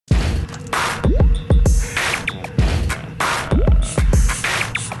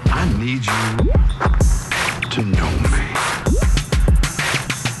need you to know me.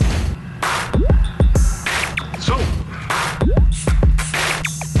 So,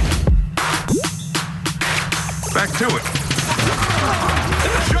 back to it.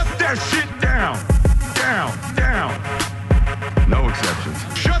 Shut that shit down. Down, down. No exceptions.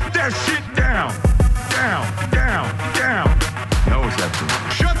 Shut that shit down. Down, down, down. No exceptions.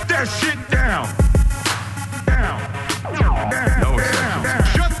 Shut that shit down. Down, down. No exceptions.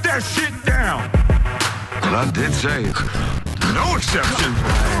 Shut that shit down. But I did say it. No exceptions.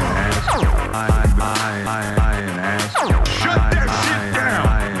 Shut that shit down.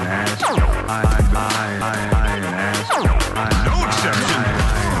 No exceptions.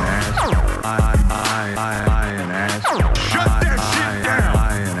 Shut that shit down.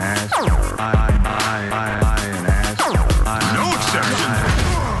 No exceptions.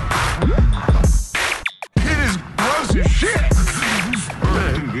 It is gross as shit.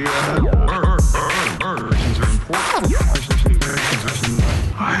 Questions are important.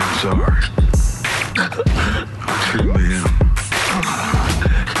 I am sorry. I truly am.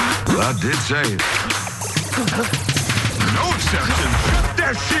 Well, I did say it. No exceptions. Shut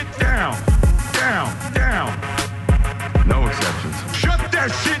that shit down. Down, down. No exceptions. Shut that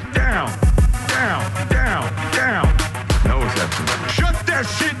shit down. Down, down, down. No exceptions. Shut that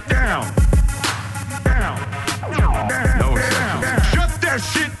shit down. Down, down. No exceptions. Shut that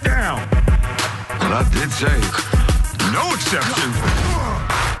shit down. But I did say it. No exceptions.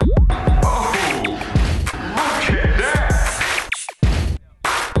 Oh, look at that.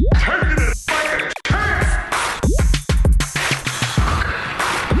 Taking it like a champ.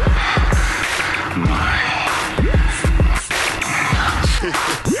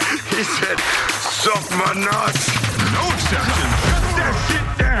 He said, suck my nuts. No exceptions. Shut that shit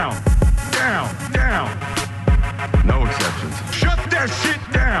down. Down, down. No exceptions. Shut that shit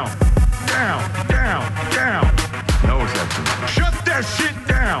down. Down, down, down. No exceptions. Shut that shit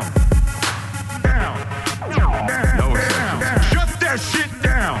down. Down, down. No exceptions. Shut that shit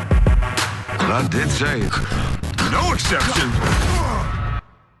down. But I did say it. No exceptions.